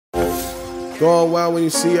Going wild when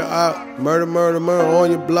you see your op. Murder, murder, murder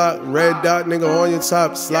on your block. Red dot, nigga on your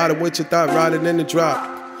top. Sliding with your thought, riding in the drop.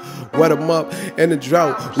 Wet them up in the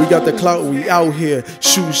drought. We got the clout, we out here.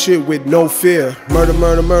 Shoot shit with no fear. Murder,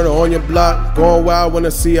 murder, murder on your block. Going wild when I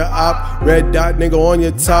see a op. Red dot, nigga on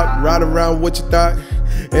your top. Ride around with your thought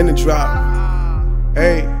in the drop.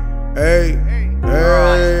 Hey, hey,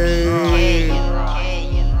 hey.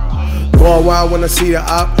 Going wild when I see the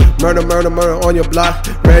op. Murder, murder, murder on your block.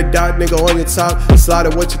 Red dot, nigga on your top.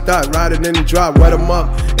 Sliding with your thought, riding in the drop. Wet them up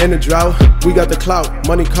in the drought. We got the clout,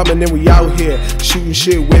 money coming in, we out here. Shooting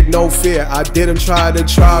shit with no fear. I didn't try to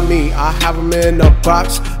try me. I have them in a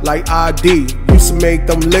box like ID. Used to make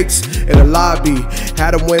them licks in the lobby.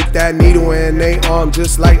 Had them with that needle in they arm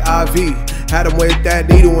just like IV. Had them with that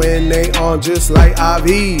needle in they arm just like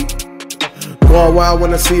IV. Going wild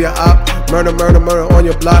when I see the op. Murder, murder, murder on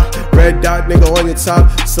your block. Red dot, nigga on your top.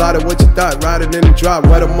 Sliding with your thought, riding in the drop.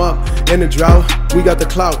 Wet them up in the drought. We got the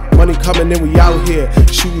clout, money coming in, we out here.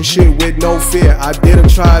 Shooting shit with no fear. I didn't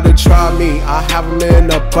try to try me. I have them in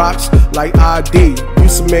a box like ID.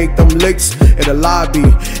 Used to make them licks in the lobby.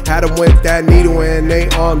 Had them with that needle in they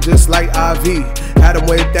arm just like IV. Had them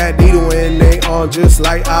with that needle in they arm just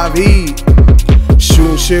like IV.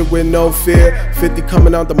 Shooting shit with no fear. 50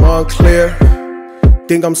 coming out the Montclair.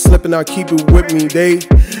 Think I'm slipping, I keep it with me. They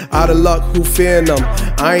out of luck, who fearing them?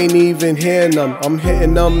 I ain't even hearing them. I'm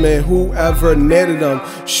hitting them and whoever netted them.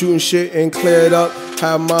 Shooting shit and clear it up.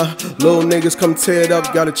 Have my little niggas come tear it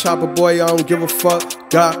up. Got a chopper, boy, I don't give a fuck.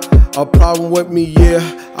 Got a problem with me,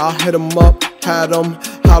 yeah, I'll hit them up. Had them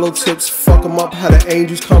hollow tips, fuck them up. Had the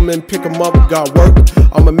angels come and pick them up. Got work,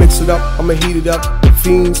 I'ma mix it up, I'ma heat it up.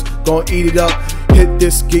 Fiends gon' eat it up. Hit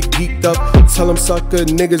this, get geeked up. Tell them sucker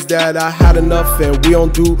niggas that I had enough. And we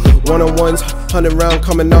don't do one-on-ones. 100 round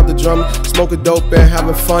coming out the drum. Smoking dope and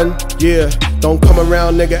having fun. Yeah, don't come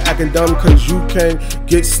around nigga acting dumb, cause you can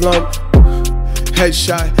get slumped.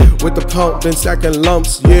 Headshot with the pump, been stacking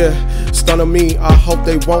lumps, yeah. Stun on me, I hope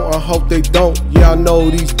they won't, I hope they don't. Yeah, I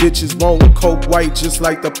know these bitches won't. Coke white just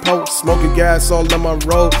like the Pope. Smoking gas all on my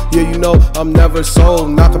road, yeah, you know I'm never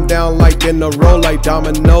sold. Knock them down like in a row, like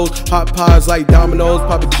dominoes. Hot pies like dominoes,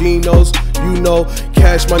 Papagenos. You know,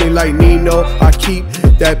 cash money like Nino. I keep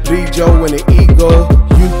that brillo and an ego.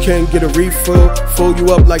 You can get a refill, fill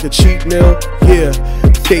you up like a cheap meal. Yeah,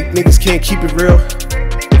 fake niggas can't keep it real.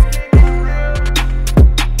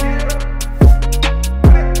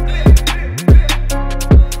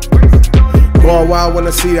 Going wild when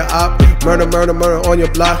I see the op. Murder, murder, murder on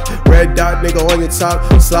your block. Red dot, nigga on your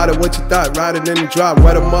top. Sliding with your thought, riding in the drop.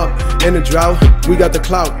 Wet them up in the drought. We got the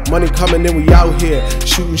clout, money coming in, we out here.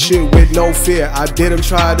 Shooting shit with no fear. I didn't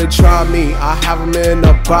try to try me. I have them in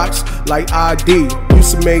a box like ID.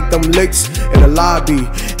 Used to make them licks in the lobby.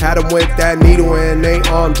 Had them with that needle in they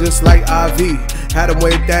arm just like IV. Had them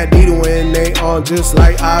with that needle in they arm just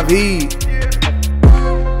like IV.